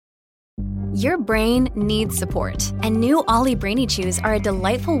Your brain needs support, and new Ollie Brainy Chews are a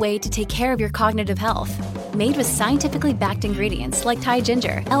delightful way to take care of your cognitive health. Made with scientifically backed ingredients like Thai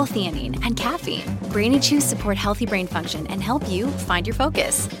ginger, L-theanine, and caffeine, Brainy Chews support healthy brain function and help you find your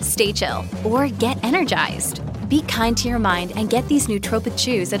focus, stay chill, or get energized. Be kind to your mind and get these nootropic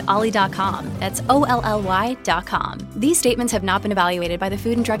chews at ollie.com. That's OLLY.com. These statements have not been evaluated by the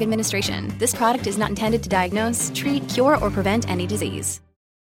Food and Drug Administration. This product is not intended to diagnose, treat, cure, or prevent any disease.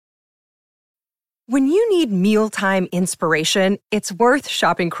 When you need mealtime inspiration, it's worth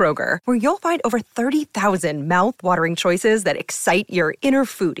shopping Kroger, where you'll find over 30,000 mouth-watering choices that excite your inner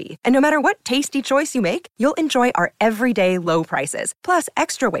foodie. And no matter what tasty choice you make, you'll enjoy our everyday low prices, plus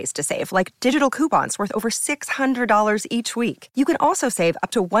extra ways to save, like digital coupons worth over $600 each week. You can also save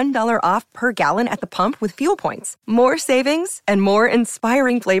up to $1 off per gallon at the pump with fuel points. More savings and more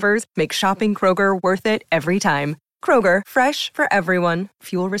inspiring flavors make shopping Kroger worth it every time. Kroger, fresh for everyone.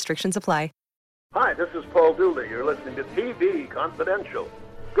 Fuel restrictions apply. Hi, this is Paul Dooley. You're listening to TV Confidential.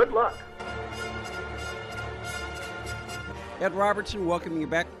 Good luck. Ed Robertson, welcoming you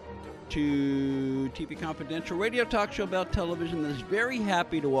back to TV Confidential, radio talk show about television that is very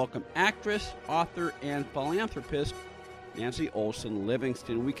happy to welcome actress, author, and philanthropist Nancy Olson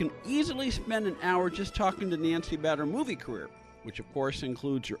Livingston. We can easily spend an hour just talking to Nancy about her movie career, which of course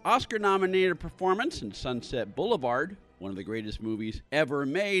includes her Oscar-nominated performance in Sunset Boulevard, one of the greatest movies ever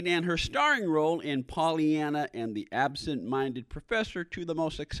made, and her starring role in Pollyanna and the Absent-Minded Professor, two of the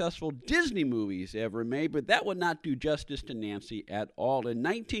most successful Disney movies ever made. But that would not do justice to Nancy at all. In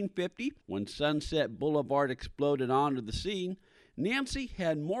 1950, when Sunset Boulevard exploded onto the scene, Nancy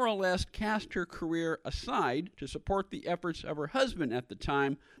had more or less cast her career aside to support the efforts of her husband at the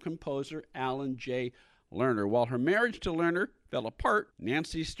time, composer Alan J. Lerner. While her marriage to Lerner fell apart,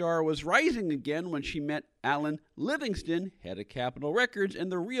 Nancy's star was rising again when she met Alan Livingston, head of Capitol Records, and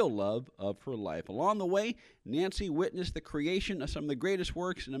the real love of her life. Along the way, Nancy witnessed the creation of some of the greatest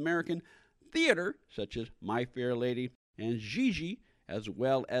works in American theater, such as My Fair Lady and Gigi, as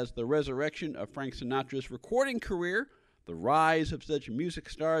well as the resurrection of Frank Sinatra's recording career, the rise of such music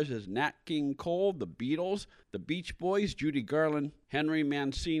stars as Nat King Cole, the Beatles, the Beach Boys, Judy Garland, Henry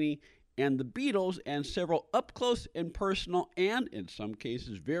Mancini, and the Beatles, and several up-close and personal and, in some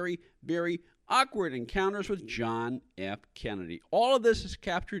cases, very, very awkward encounters with John F. Kennedy. All of this is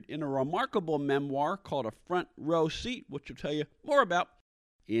captured in a remarkable memoir called A Front Row Seat, which I'll tell you more about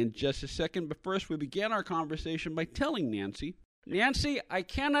in just a second. But first, we began our conversation by telling Nancy, I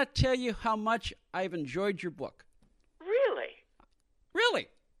cannot tell you how much I've enjoyed your book. Really? Really?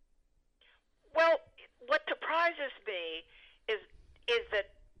 Well, what surprises me is that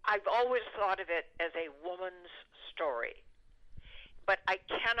I've always thought of it as a woman's story. But I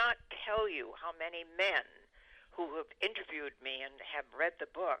cannot tell you how many men who have interviewed me and have read the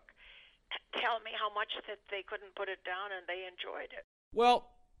book tell me how much that they couldn't put it down and they enjoyed it.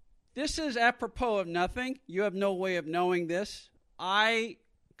 Well, this is apropos of nothing. You have no way of knowing this. I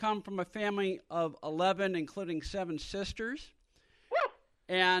come from a family of 11, including 7 sisters. Woo!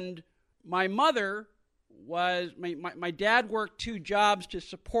 And my mother was, my dad worked 2 jobs to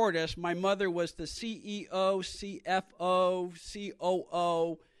support us. My mother was the CEO, CFO,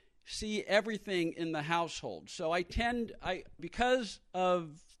 COO, everything in the household. So because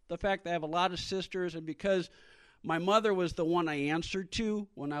of the fact that I have a lot of sisters and because my mother was the one I answered to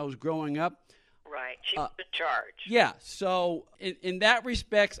when I was growing up. Right, she was in charge. Yeah, so in that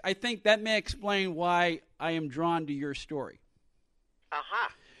respect, I think that may explain why I am drawn to your story.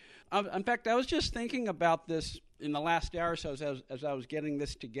 Aha. In fact, I was just thinking about this in the last hour or so as I was getting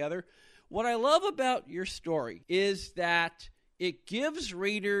this together. What I love about your story is that you give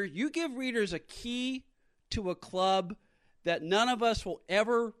readers a key to a club that none of us will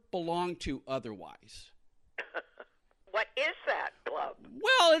ever belong to otherwise. What is that club?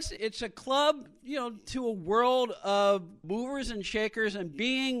 Well, it's a club, to a world of movers and shakers and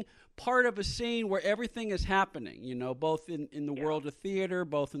being part of a scene where everything is happening, both in the world of theater,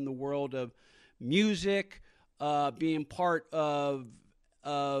 both in the world of music, being part of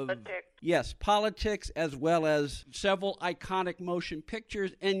politics. Yes, politics, as well as several iconic motion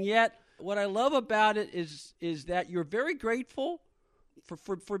pictures. And yet, what I love about it is that you're very grateful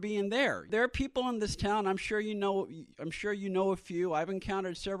for being there. There are people in this town, I'm sure you know a few. I've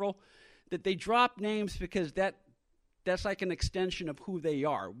encountered several that they drop names because that that's like an extension of who they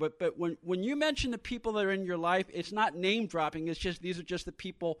are. But when you mention the people that are in your life, it's not name dropping. It's just these are just the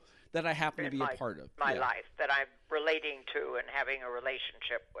people that I happen to be a part of. My life that I'm relating to and having a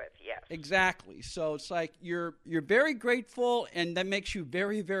relationship with, yes. Exactly. So it's like you're very grateful, and that makes you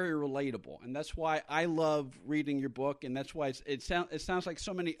very, very relatable. And that's why I love reading your book, and that's why it sounds like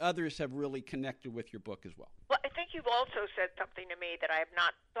so many others have really connected with your book as well. Well, I think you've also said something to me that I have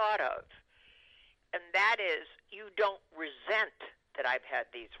not thought of, and that is you don't resent that I've had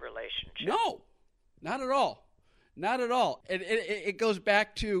these relationships. No, not at all. Not at all. It goes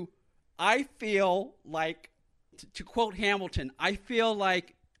back to, I feel like, to quote Hamilton, I feel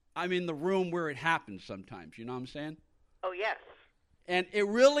like I'm in the room where it happens sometimes. You know what I'm saying? Oh, yes. And it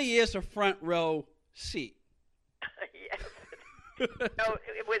really is a front row seat. Yes. No,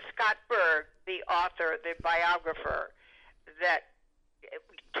 it was Scott Berg, the author, the biographer, that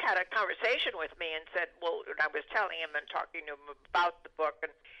had a conversation with me and said, well, and I was telling him and talking to him about the book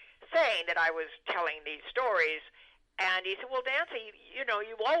and saying that I was telling these stories. And he said, well, Nancy, you know,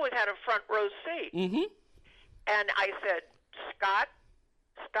 you've always had a front row seat. Mm-hmm. And I said, Scott,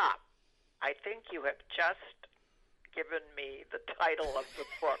 stop. I think you have just given me the title of the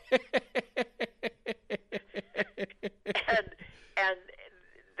book. and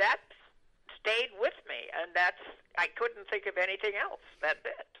that stayed with me. And I couldn't think of anything else. That's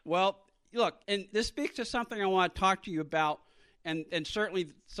it. Well, look, and this speaks to something I want to talk to you about, and certainly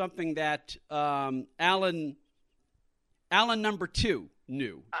something that Alan number 2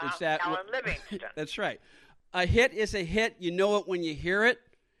 knew. Is that Alan Livingston. That's right. A hit is a hit. You know it when you hear it.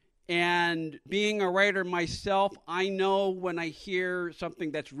 And being a writer myself, I know when I hear something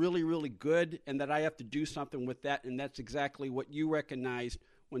that's really, really good and that I have to do something with that, and that's exactly what you recognized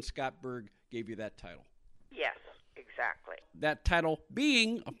when Scott Berg gave you that title. Yes, exactly. That title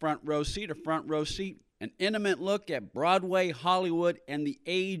being a front row seat, an intimate look at Broadway, Hollywood, and the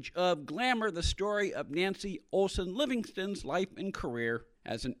age of glamour, the story of Nancy Olson Livingston's life and career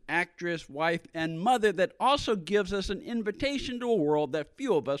as an actress, wife, and mother that also gives us an invitation to a world that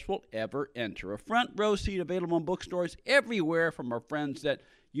few of us will ever enter. A front row seat available in bookstores everywhere from our friends at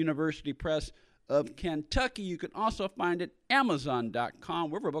University Press of Kentucky. You can also find it at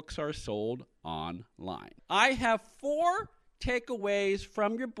Amazon.com, wherever books are sold online. I have 4 takeaways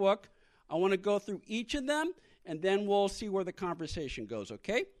from your book. I want to go through each of them, and then we'll see where the conversation goes,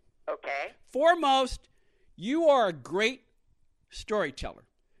 okay? Okay. Foremost, you are a great storyteller.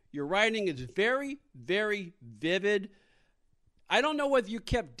 Your writing is very, very vivid. I don't know whether you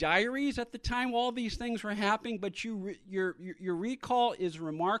kept diaries at the time all these things were happening, but your recall is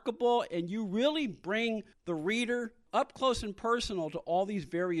remarkable, and you really bring the reader up close and personal to all these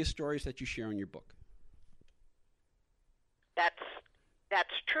various stories that you share in your book.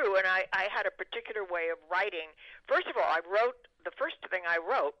 That's true, and I had a particular way of writing. First of all, the first thing I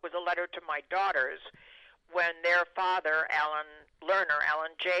wrote was a letter to my daughters when their father, Alan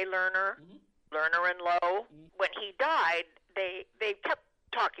J. Lerner, Mm-hmm. Lerner and Lowe, when he died, they kept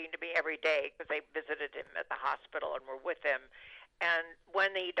talking to me every day because they visited him at the hospital and were with him. And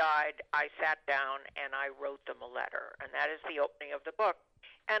when he died, I sat down and I wrote them a letter, and that is the opening of the book.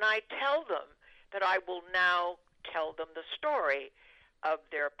 And I tell them that I will now tell them the story of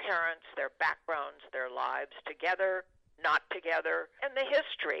their parents, their backgrounds, their lives together, not together, and the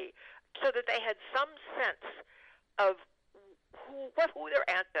history, so that they had some sense of who their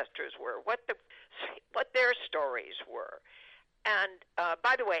ancestors were, what their stories were. And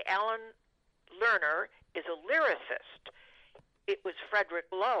by the way, Alan Lerner is a lyricist. It was Frederick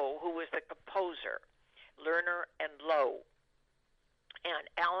Lowe who was the composer, Lerner and Lowe. And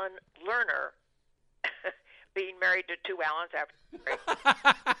Alan Lerner, being married to 2 Allens after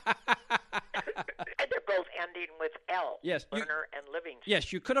and they're both ending with L. Yes, Lerner and Livingston.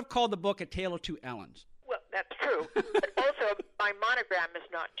 Yes, you could have called the book A Tale of 2 Allens. Well, that's true. But also, my monogram has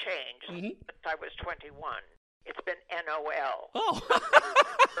not changed since I was 21. It's been NOL. Oh.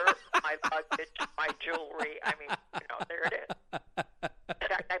 My luggage, my jewelry. I mean, there it is. In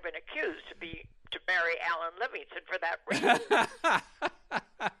fact, I've been accused to marry Alan Livingston for that reason.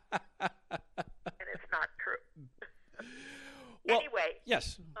 And it's not true. Well, anyway.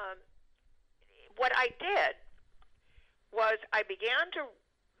 Yes. What I did was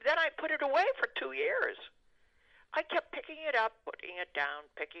then I put it away for 2 years. I kept picking it up, putting it down,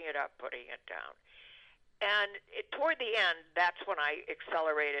 picking it up, putting it down. And toward the end, that's when I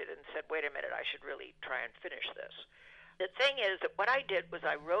accelerated and said, wait a minute, I should really try and finish this. The thing is that what I did was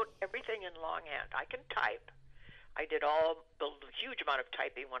I wrote everything in longhand. I can type. I did the huge amount of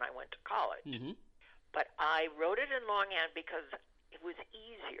typing when I went to college. Mm-hmm. But I wrote it in longhand because it was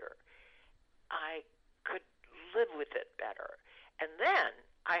easier. I could live with it better. And then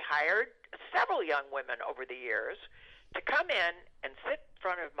I hired several young women over the years to come in and sit in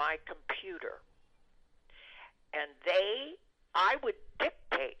front of my computer. And I would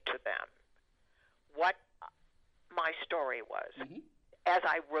dictate to them what my story was as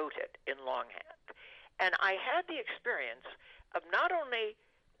I wrote it in longhand. And I had the experience of not only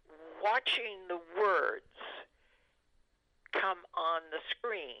watching the words come on the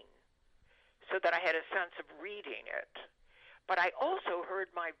screen so that I had a sense of reading it, but I also heard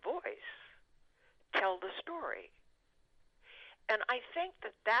my voice tell the story. And I think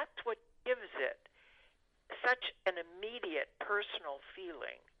that that's what gives it such an immediate personal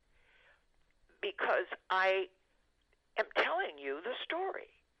feeling, because I am telling you the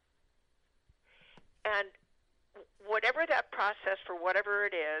story. And whatever that process, for whatever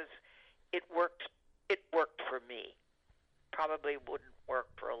it is, it worked for me. Probably wouldn't work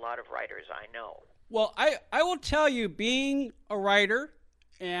for a lot of writers I know. Well, I will tell you, being a writer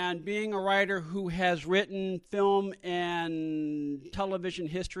and being a writer who has written film and television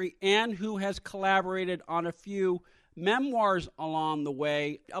history and who has collaborated on a few memoirs along the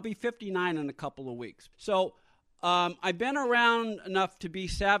way, I'll be 59 in a couple of weeks. So I've been around enough to be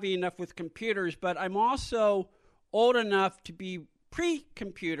savvy enough with computers, but I'm also old enough to be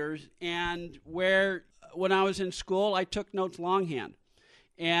pre-computers, and when I was in school, I took notes longhand.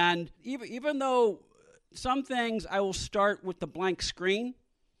 And even though some things I will start with the blank screen,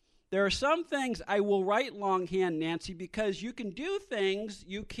 there are some things I will write longhand, Nancy, because you can do things,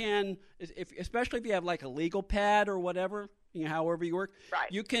 especially if you have like a legal pad or whatever, however you work. Right.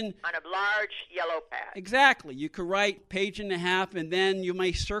 You can, on a large yellow pad. Exactly. You could write page and a half, and then you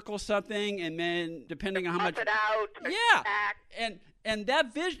may circle something, and then depending on how much. It out. Yeah. Back. And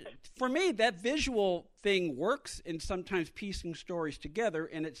that for me, that visual thing works in sometimes piecing stories together,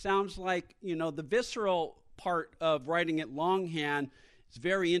 and it sounds like, the visceral part of writing it longhand is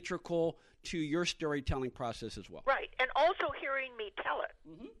very integral to your storytelling process as well. Right, and also hearing me tell it.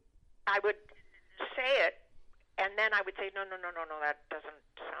 Mm-hmm. I would say it, and then I would say, no, that doesn't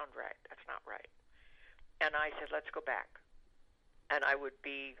sound right. That's not right. And I said, let's go back. And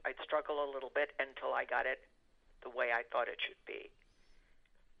I'd struggle a little bit until I got it the way I thought it should be.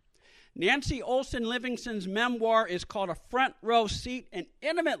 Nancy Olson Livingston's memoir is called A Front Row Seat, an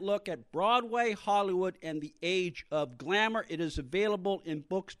intimate look at Broadway, Hollywood, and the age of glamour. It is available in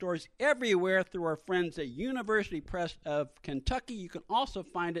bookstores everywhere through our friends at University Press of Kentucky. You can also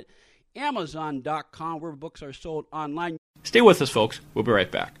find it Amazon.com, where books are sold online. Stay with us, folks. We'll be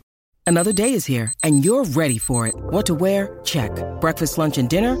right back. Another day is here, and you're ready for it. What to wear? Check. Breakfast, lunch, and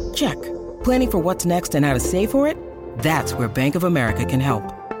dinner? Check. Planning for what's next and how to save for it? That's where Bank of America can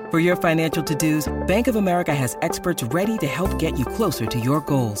help. For your financial to-dos, Bank of America has experts ready to help get you closer to your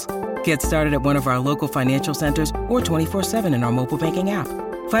goals. Get started at one of our local financial centers or 24/7 in our mobile banking app.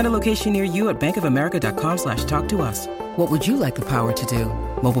 Find a location near you at bankofamerica.com/talktous. What would you like the power to do?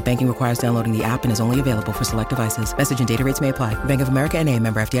 Mobile banking requires downloading the app and is only available for select devices. Message and data rates may apply. Bank of America NA,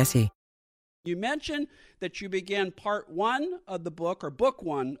 member FDIC. You mentioned that you began part one of the book, or book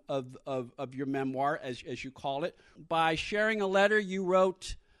one of your memoir, as you call it, by sharing a letter you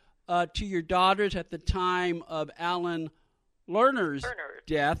wrote to your daughters at the time of Alan Lerner's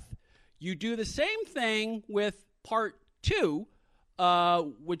death. You do the same thing with part two,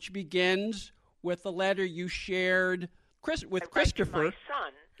 which begins with a letter you shared with Christopher. My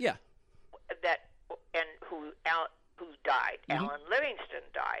son. Yeah. Who died. Mm-hmm. Alan Livingston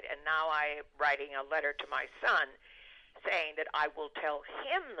died, and now I'm writing a letter to my son saying that I will tell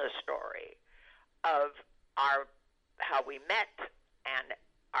him the story of how we met and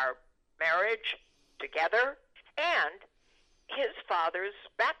our marriage together, and his father's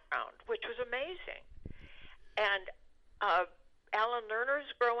background, which was amazing. And Alan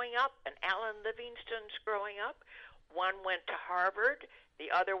Lerner's growing up and Alan Livingston's growing up. One went to Harvard.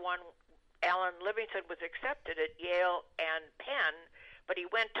 The other one, Alan Livingston, was accepted at Yale and Penn, but he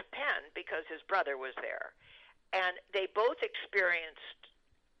went to Penn because his brother was there. And they both experienced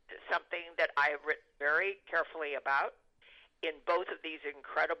something that I have written very carefully about in both of these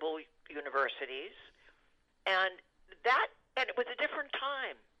incredible universities. And it was a different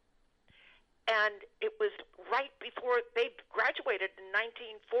time. And it was right before they graduated in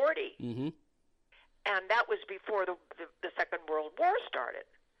 1940. Mm-hmm. And that was before the Second World War started.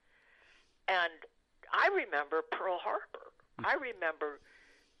 And I remember Pearl Harbor. I remember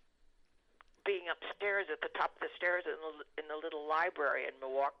being upstairs at the top of the stairs in the little library in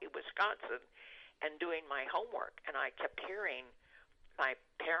Milwaukee, Wisconsin, and doing my homework. And I kept hearing my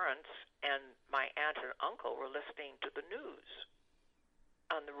parents and my aunt and uncle were listening to the news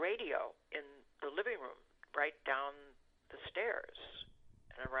on the radio in the living room right down the stairs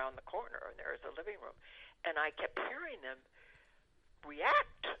and around the corner, and there's the living room. And I kept hearing them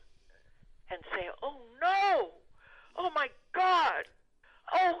react and say, "Oh, no! Oh, my God!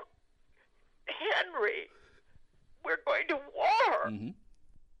 Oh, Henry, we're going to war!" Mm-hmm.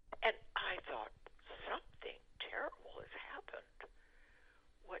 And I thought, something terrible has happened.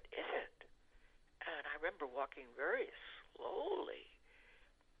 What is it? And I remember walking very slowly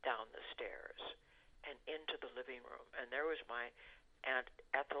down the stairs and into the living room. And there was my Aunt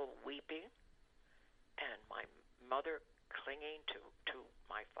Ethel weeping and my mother clinging to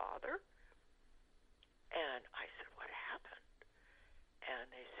my father. And I said, "What happened?" And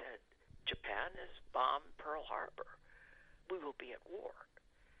they said, "Japan has bombed Pearl Harbor. We will be at war."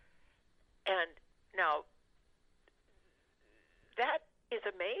 And now, that is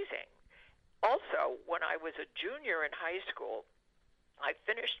amazing. Also, when I was a junior in high school, I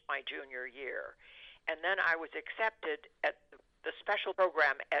finished my junior year, and then I was accepted at the special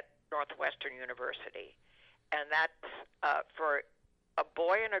program at Northwestern University. And that's for a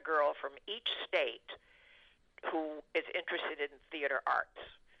boy and a girl from each state who is interested in theater arts.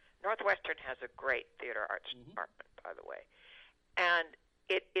 Northwestern has a great theater arts department, by the way. And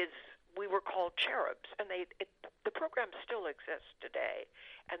we were called Cherubs, and the program still exists today,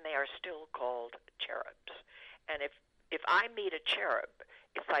 and they are still called Cherubs. And if I meet a cherub,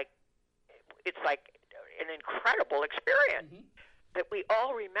 it's like an incredible experience that we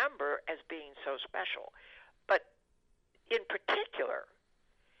all remember as being so special. But in particular,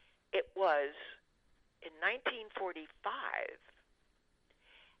 it was in 1945,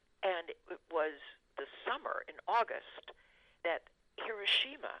 and it was the summer in August that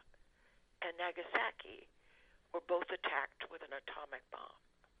Hiroshima and Nagasaki were both attacked with an atomic bomb.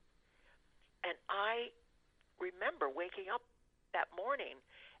 And I remember waking up that morning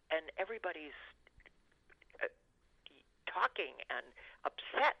and everybody's talking and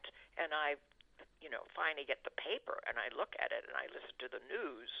upset, and I finally get the paper and I look at it and I listen to the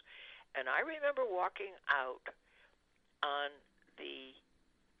news, and I remember walking out on the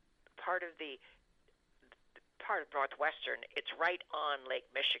part of Northwestern. It's right on Lake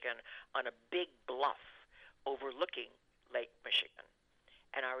Michigan on a big bluff overlooking Lake Michigan.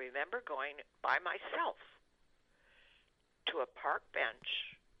 And I remember going by myself to a park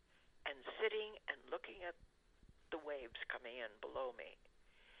bench and sitting and looking at the waves coming in below me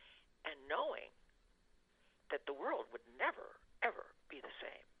and knowing that the world would never, ever be the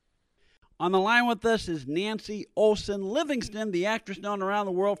same. On the line with us is Nancy Olson Livingston, the actress known around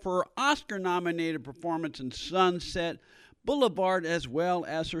the world for her Oscar-nominated performance in Sunset Boulevard, as well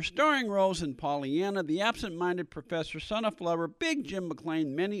as her starring roles in Pollyanna, The Absent-Minded Professor, Son of Lover, Big Jim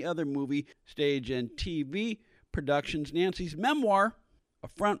McLean, many other movie, stage, and TV productions. Nancy's memoir, A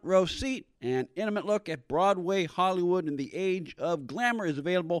Front Row Seat, an intimate look at Broadway, Hollywood, and the age of glamour, is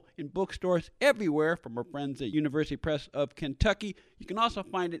available in bookstores everywhere from our friends at University Press of Kentucky. You can also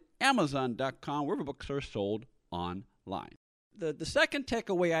find it at Amazon.com, wherever books are sold online. The second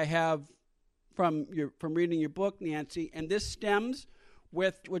takeaway I have from reading your book, Nancy, and this stems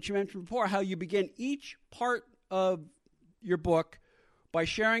with what you mentioned before, how you begin each part of your book by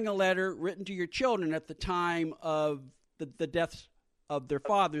sharing a letter written to your children at the time of the deaths of their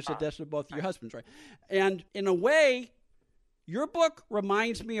fathers, the deaths of both your husbands, right? And in a way, your book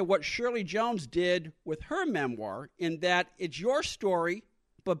reminds me of what Shirley Jones did with her memoir, in that it's your story,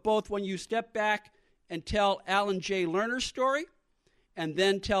 but both when you step back and tell Alan J. Lerner's story and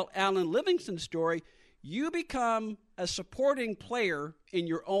then tell Alan Livingston's story, you become a supporting player in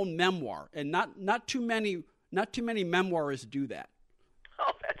your own memoir. And not too many memoirists do that.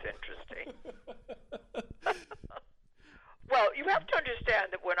 Oh, that's interesting. Well, you have to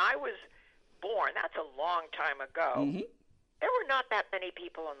understand that when I was born, that's a long time ago, there were not that many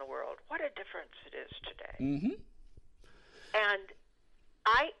people in the world. What a difference it is today. And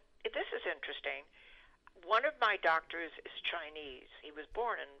this is interesting. One of my doctors is Chinese. He was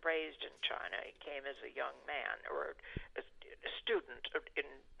born and raised in China. He came as a young man, or a student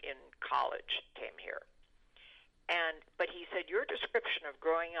in college, came here. But he said, your description of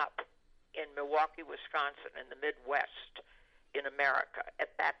growing up in Milwaukee, Wisconsin, in the Midwest, in America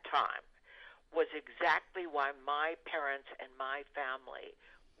at that time, was exactly why my parents and my family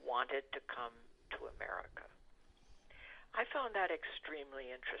wanted to come to America. I found that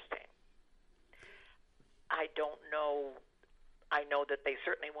extremely interesting. I don't know. I know that they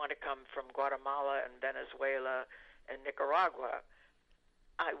certainly want to come from Guatemala and Venezuela and Nicaragua.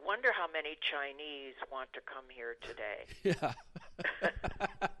 I wonder how many Chinese want to come here today. Yeah.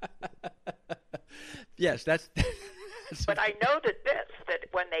 Yes, that's But I know that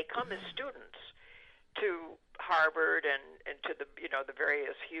when they come as students to Harvard and to the the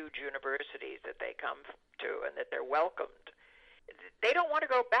various huge universities that they come to and that they're welcomed. They don't want to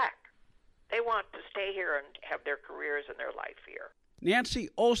go back. They want to stay here and have their careers and their life here. Nancy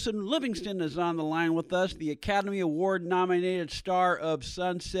Olson Livingston is on the line with us, the Academy Award-nominated star of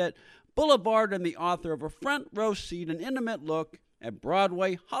Sunset Boulevard and the author of A Front Row Seat, an intimate look at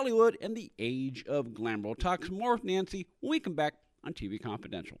Broadway, Hollywood, and the age of glamour. We'll talk some more with Nancy when we come back on TV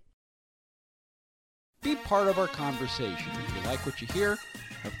Confidential. Be part of our conversation. If you like what you hear,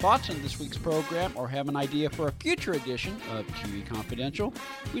 have thoughts on this week's program, or have an idea for a future edition of TV Confidential,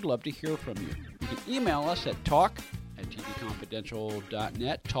 we'd love to hear from you. You can email us at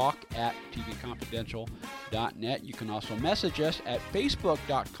talk@tvconfidential.net, talk@tvconfidential.net. You can also message us at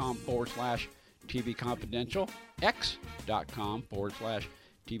facebook.com/TV Confidential,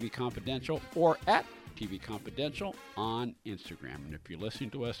 x.com/TV Confidential, or at TV Confidential on Instagram. And if you're listening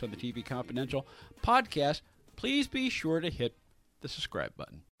to us on the TV Confidential podcast, please be sure to hit the subscribe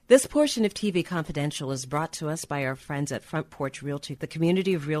button. This portion of TV Confidential is brought to us by our friends at Front Porch Realty, the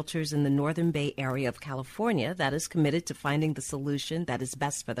community of realtors in the Northern Bay area of California that is committed to finding the solution that is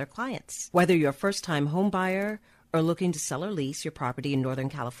best for their clients. Whether you're a first-time home buyer or looking to sell or lease your property in Northern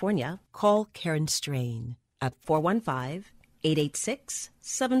California, call Karen Strain at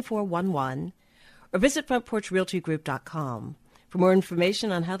 415-886-7411 or visit frontporchrealtygroup.com for more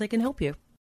information on how they can help you.